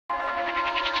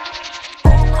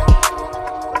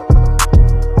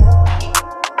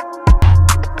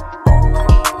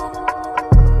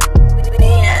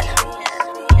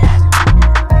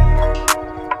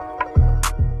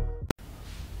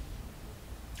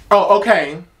Oh,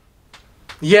 okay.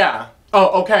 Yeah.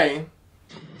 Oh, okay.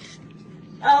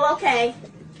 Oh, okay.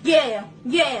 Yeah.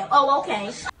 Yeah. Oh,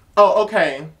 okay. Oh,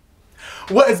 okay.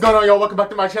 What is going on, y'all? Welcome back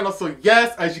to my channel. So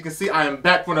yes, as you can see, I am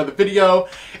back for another video.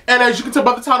 And as you can tell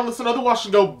by the title, it's another wash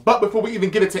and go. But before we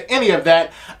even get into any of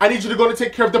that, I need you to go and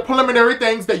take care of the preliminary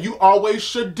things that you always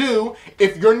should do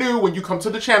if you're new when you come to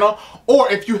the channel,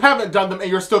 or if you haven't done them and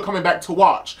you're still coming back to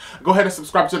watch. Go ahead and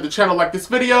subscribe to the channel, like this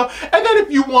video, and then if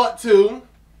you want to,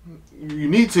 you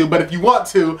need to, but if you want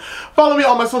to, follow me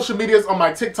on my social medias, on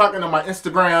my TikTok and on my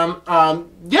Instagram.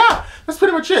 Yeah, that's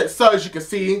pretty much it. So as you can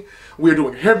see, we're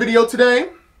doing a hair video today.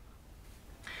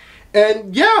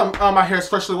 And yeah, my hair is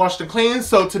freshly washed and clean.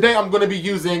 So today I'm going to be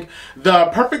using the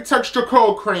Perfect Texture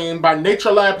Curl Cream by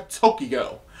NatureLab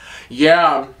Tokyo.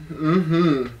 Yeah,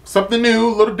 something new,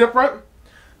 a little different.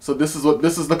 So this is what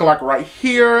this is looking like right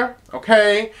here,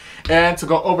 okay? And to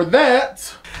go over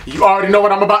that, you already know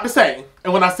what I'm about to say.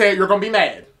 And when I say it, you're going to be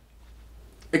mad.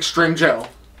 Extreme Gel.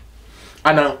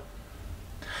 I know.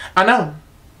 I know.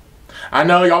 I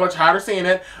know y'all are tired of seeing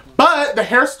it. But the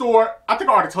hair store, I think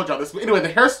I already told y'all this, but anyway, the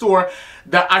hair store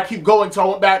that I keep going to, I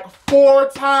went back 4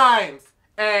 times.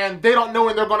 And they don't know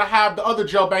when they're going to have the other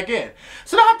gel back in.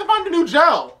 So they have to find a new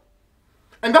gel.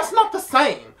 And that's not the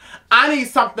same. I need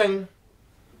something.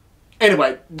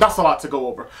 Anyway, that's a lot to go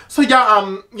over. So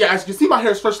yeah, as you can see, my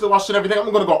hair is freshly washed and everything.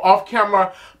 I'm going to go off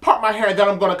camera, part my hair, and then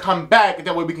I'm going to come back, and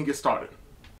that way we can get started.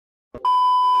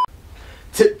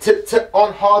 Tip, tip, tip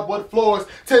on hardwood floors.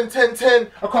 10, 10, 10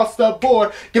 across the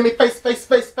board. Give me face, face,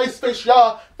 face, face, face,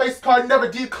 y'all. Face card never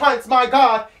declines, my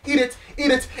God. Eat it, eat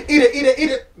it, eat it, eat it,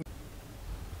 eat it.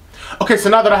 Okay, so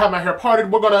now that I have my hair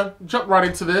parted, we're going to jump right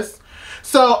into this.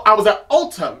 So I was at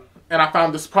Ulta, and I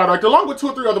found this product, along with 2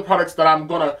 or 3 other products that I'm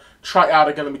going to try out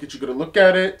again. Let me get you a good look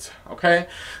at it. Okay.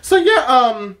 So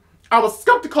yeah, I was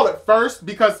skeptical at first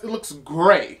because it looks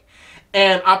gray.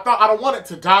 And I thought I don't want it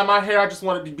to dye my hair. I just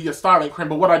want it to be a styling cream.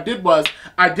 But what I did was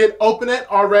I did open it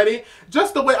already,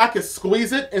 just the way I could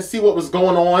squeeze it and see what was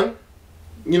going on,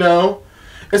 you know.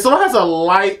 And so it has a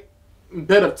light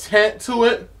bit of tint to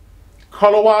it,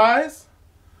 color-wise.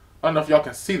 I don't know if y'all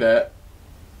can see that.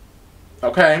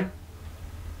 Okay.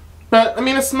 But, I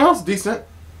mean, it smells decent.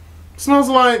 It smells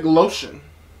like lotion.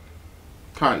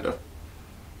 Kind of.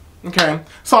 Okay.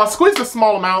 So I squeezed a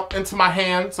small amount into my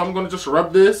hand. So I'm going to just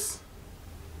rub this.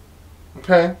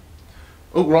 Okay.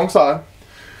 Oh, wrong side.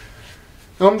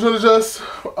 And I'm going to just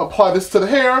apply this to the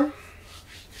hair.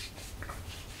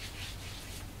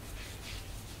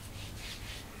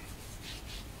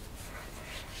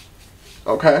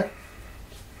 Okay.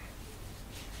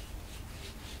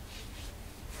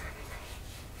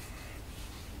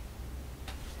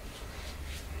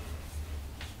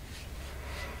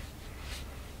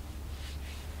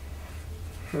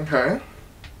 Okay.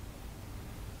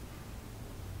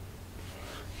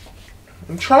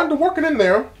 I'm trying to work it in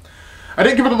there. I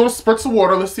didn't give it a little spritz of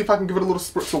water. Let's see if I can give it a little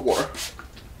spritz of water.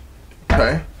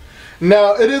 Okay.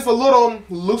 Now it is a little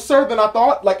looser than I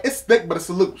thought. Like it's thick, but it's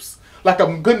loose. Like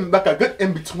a good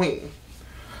in between.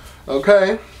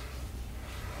 Okay.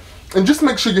 And just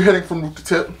make sure you're hitting from root to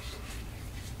tip.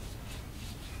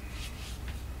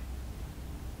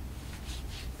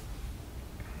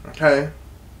 Okay.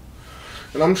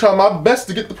 And I'm trying my best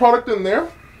to get the product in there.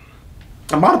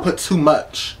 I might have put too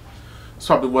much. That's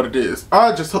probably what it is.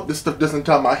 I just hope this stuff doesn't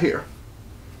dye my hair,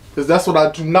 because that's what I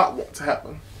do not want to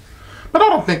happen. But I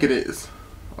don't think it is.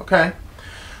 Okay.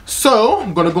 So,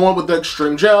 I'm going to go in with the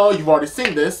Extreme Gel. You've already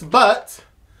seen this, but...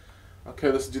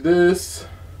 Okay, let's do this.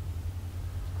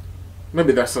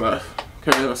 Maybe that's enough.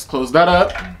 Okay, let's close that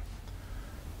up.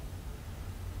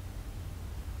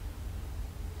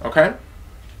 Okay.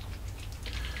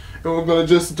 And we're going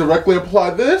to just directly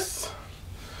apply this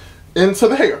into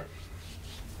the hair.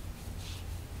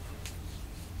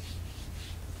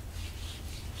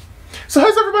 So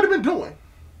how's everybody been doing?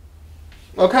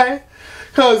 Okay?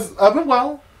 Because I've been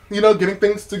well, you know, getting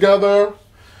things together.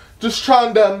 Just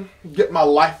trying to get my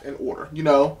life in order, you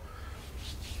know.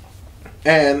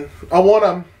 And I want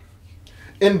to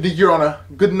end the year on a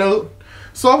good note.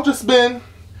 So I've just been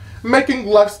making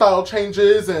lifestyle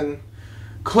changes and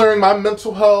clearing my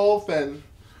mental health and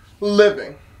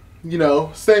living, you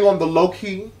know, staying on the low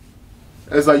key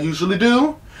as I usually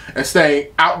do and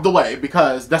staying out the way,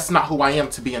 because that's not who I am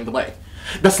to be in the way.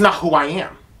 That's not who I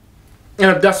am. And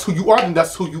if that's who you are, then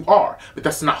that's who you are. But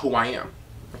that's not who I am.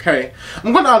 Okay?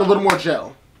 I'm going to add a little more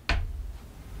gel.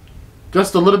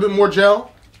 Just a little bit more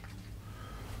gel.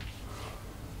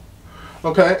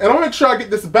 Okay? And I'll make sure I get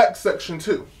this back section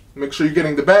too. Make sure you're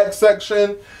getting the back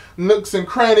section, nooks and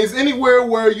crannies, anywhere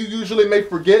where you usually may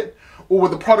forget or where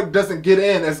the product doesn't get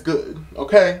in as good,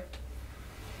 okay?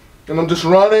 And I'm just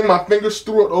running my fingers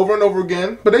through it over and over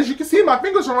again. But as you can see, my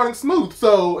fingers are running smooth,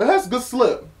 so it has good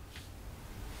slip.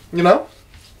 You know?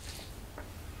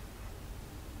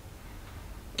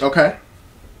 Okay.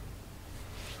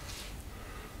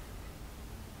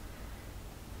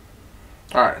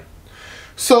 Alright.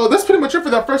 So that's pretty much it for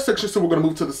that first section, so we're going to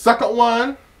move to the second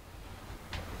one.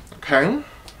 Okay.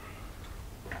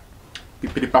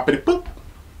 Beepity boppity boop.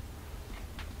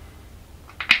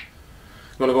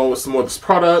 I'm going to go with some more of this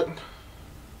product.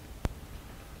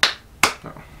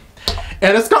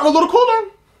 And it's gotten a little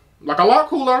cooler. Like a lot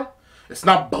cooler. It's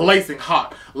not blazing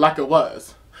hot like it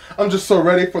was. I'm just so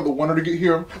ready for the winter to get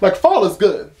here. Like, fall is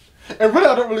good. And really,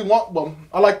 I don't really want, well,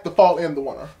 I like the fall and the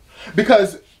winter.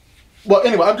 Because, well,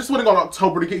 anyway, I'm just waiting on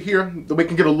October to get here. That we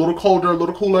can get a little colder, a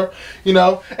little cooler, you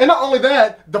know. And not only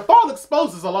that, the fall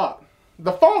exposes a lot.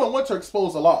 The fall and winter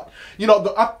expose a lot. You know,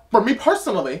 for me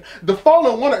personally, the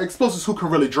fall and winter exposes who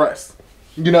can really dress.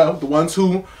 You know, the ones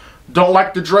who don't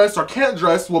like to dress or can't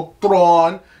dress will throw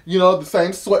on, you know, the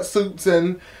same sweatsuits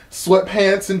and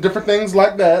sweatpants and different things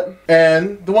like that.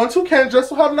 And the ones who can dress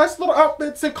will have nice little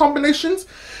outfits and combinations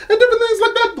and different things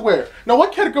like that to wear. Now,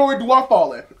 what category do I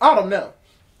fall in? I don't know.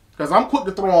 Because I'm quick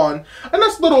to throw on a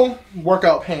nice little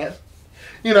workout pant,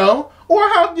 you know, or I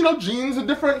have, you know, jeans and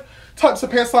different types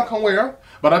of pants I can wear.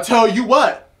 But I tell you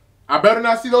what, I better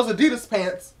not see those Adidas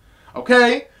pants,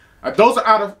 okay? Those are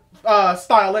out of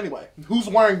style anyway. Who's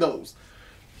wearing those?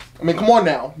 I mean, come on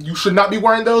now. You should not be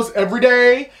wearing those every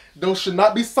day. Those should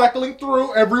not be cycling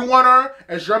through every winter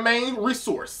as your main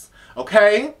resource,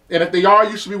 okay? And if they are,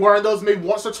 you should be wearing those maybe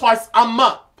once or twice a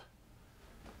month,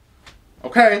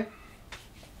 okay?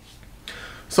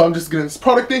 So I'm just getting this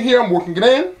product in here. I'm working it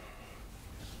in.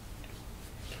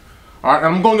 All right,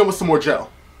 I'm going in with some more gel.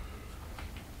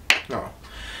 No.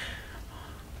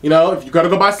 You know, if you gotta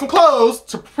go buy some clothes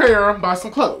to prepare, buy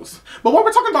some clothes. But while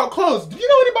we're talking about clothes, do you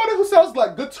know anybody who sells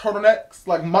like good turtlenecks,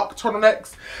 like mock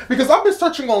turtlenecks? Because I've been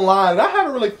searching online and I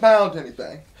haven't really found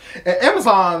anything. And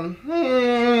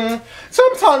Amazon,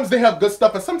 sometimes they have good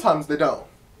stuff and sometimes they don't.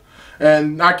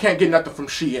 And I can't get nothing from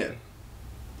Shein.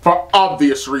 For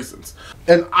obvious reasons.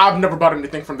 And I've never bought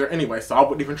anything from there anyway, so I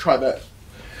wouldn't even try that.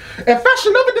 And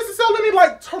Fashion Nova doesn't sell any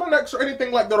like turtlenecks or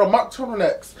anything like that, or mock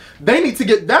turtlenecks. They need to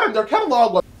get that in their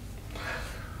catalog.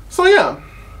 So yeah.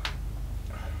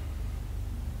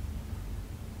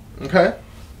 Okay.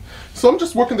 So I'm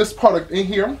just working this product in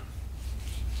here.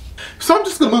 So I'm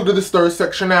just gonna move to this third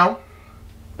section now.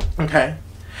 Okay.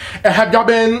 And have y'all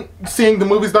been seeing the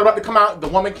movies that are about to come out? The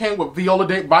Woman King with Viola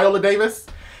Davis.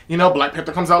 You know, Black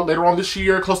Panther comes out later on this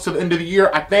year, close to the end of the year,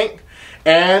 I think.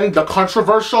 And the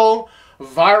controversial,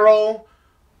 viral,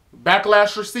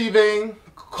 backlash receiving,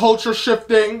 culture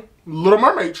shifting Little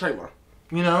Mermaid trailer.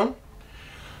 You know?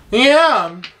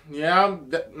 Yeah. I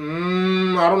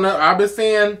don't know. I've been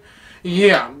saying,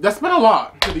 yeah, that's been a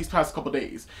lot for these past couple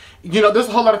days. You know, there's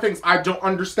a whole lot of things I don't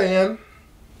understand.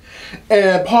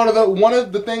 And one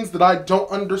of the things that I don't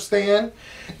understand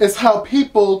is how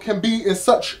people can be in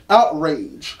such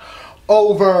outrage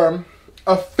over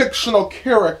a fictional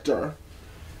character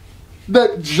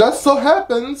that just so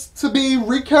happens to be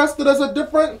recasted as a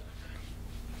different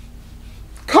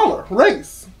color,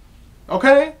 race.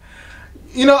 Okay?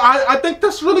 You know, I think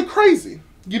that's really crazy,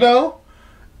 you know?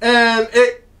 And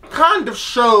it kind of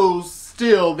shows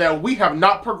still that we have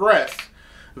not progressed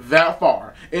that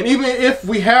far. And even if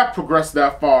we have progressed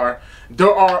that far,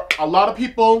 there are a lot of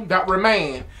people that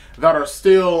remain that are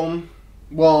still,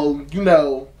 well, you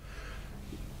know,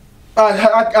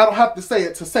 I don't have to say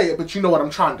it, but you know what I'm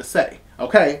trying to say,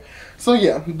 okay? So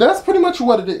yeah, that's pretty much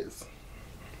what it is.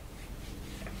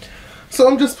 So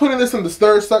I'm just putting this in this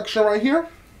third section right here.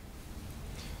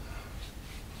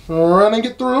 Running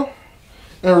it through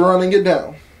and running it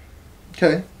down,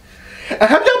 okay? And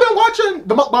have y'all been watching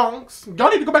the mukbangs? Y'all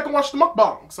need to go back and watch the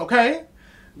mukbangs, okay?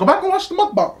 Go back and watch the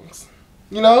mukbangs.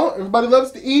 You know, everybody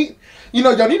loves to eat. You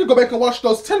know, y'all need to go back and watch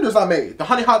those tenders I made, the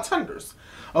honey hot tenders,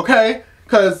 okay?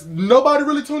 Because nobody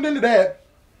really tuned into that.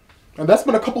 And that's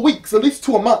been a couple weeks, at least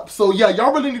to a month. So yeah,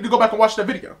 y'all really need to go back and watch that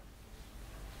video.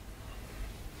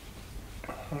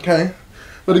 Okay?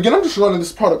 But again, I'm just running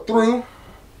this product through.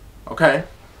 Okay?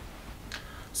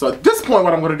 So at this point,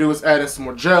 what I'm going to do is add in some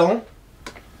more gel.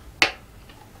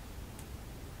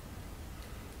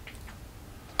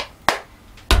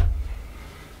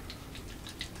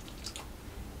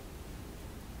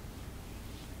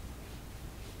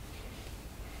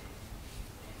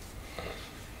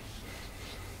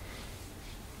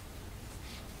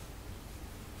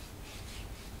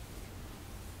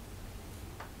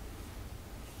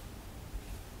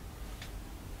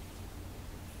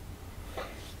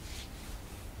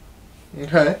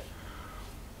 Okay.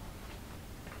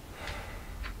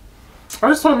 I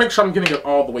just want to make sure I'm getting it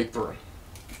all the way through.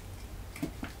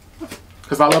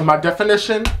 Because I love my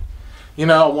definition. You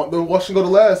know, I want the wash and go to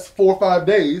last 4 or 5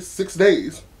 days, 6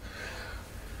 days.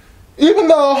 Even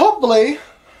though, hopefully,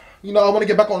 you know, I want to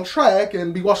get back on track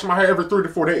and be washing my hair every 3 to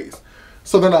 4 days.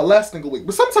 So they're not lasting a week.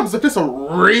 But sometimes if it's a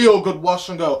real good wash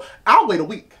and go, I'll wait a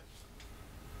week.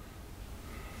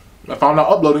 If I'm not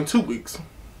uploading 2 weeks.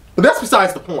 But that's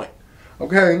besides the point.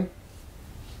 Okay?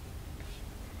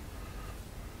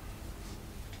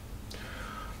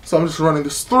 So I'm just running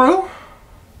this through.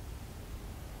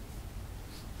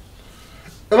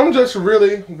 And I'm just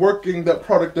really working that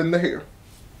product in the hair.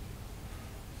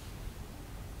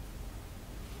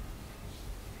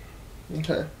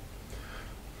 Okay.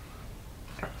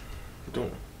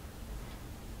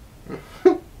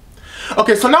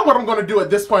 Okay, so now what I'm going to do at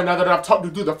this point, now that I've talked to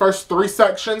do the first 3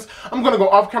 sections, I'm going to go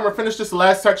off camera, finish this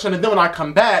last section, and then when I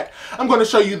come back, I'm going to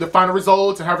show you the final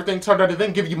results and how everything turned out, and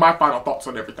then give you my final thoughts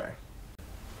on everything.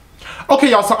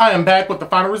 Okay, y'all, so I am back with the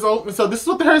final result, and so this is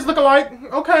what the hair is looking like.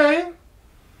 Okay.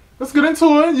 Let's get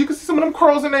into it. You can see some of them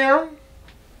curls in there.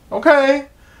 Okay.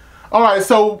 Alright,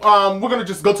 so we're going to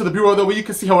just go to the bureau though, where you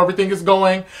can see how everything is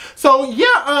going. So,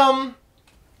 yeah,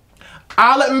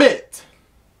 I'll admit,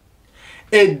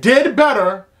 it did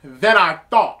better than I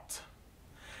thought.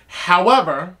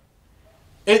 However,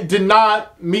 it did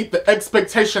not meet the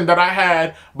expectation that I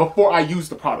had before I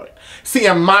used the product. See,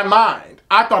 in my mind,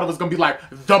 I thought it was going to be like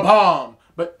the bomb.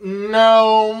 But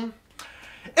no,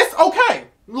 it's okay.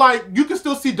 Like, you can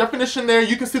still see definition there.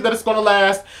 You can see that it's going to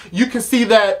last. You can see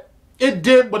that it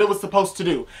did what it was supposed to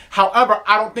do. However,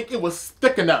 I don't think it was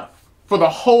thick enough for the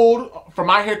hold for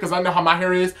my hair, because I know how my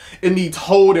hair is. It needs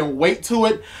hold and weight to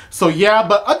it. So yeah,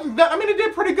 but other than that, I mean, it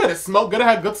did pretty good. It smelled good. It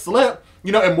had good slip.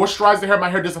 You know, it moisturized the hair. My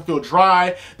hair doesn't feel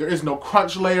dry. There is no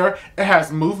crunch layer. It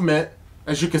has movement,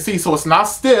 as you can see, so it's not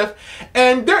stiff.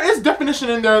 And there is definition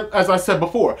in there, as I said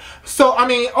before. So, I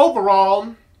mean,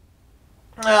 overall,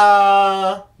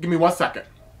 give me 1 second.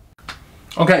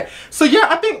 Okay, so yeah,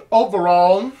 I think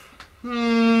overall,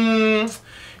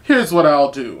 here's what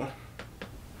I'll do.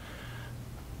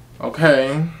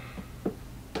 Okay.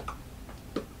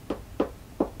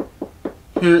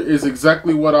 Here is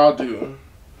exactly what I'll do.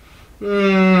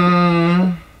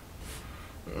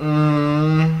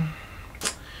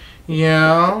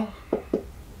 Yeah.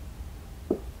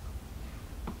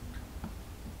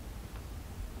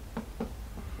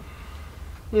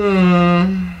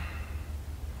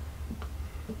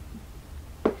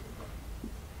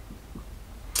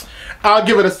 I'll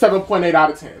give it a 7.8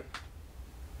 out of 10.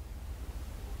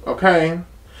 Okay?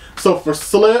 So for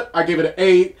slip, I gave it an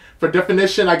 8. For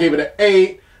definition, I gave it an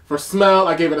 8. For smell,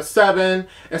 I gave it a 7.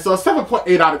 And so a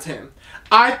 7.8 out of 10.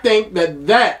 I think that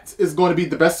that is going to be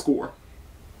the best score.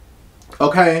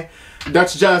 Okay?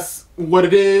 That's just what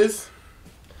it is.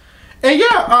 And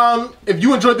yeah, if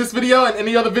you enjoyed this video and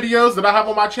any other videos that I have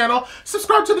on my channel,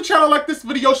 subscribe to the channel, like this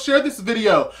video, share this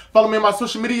video, follow me on my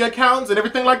social media accounts and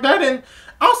everything like that, and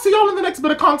I'll see y'all in the next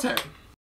bit of content.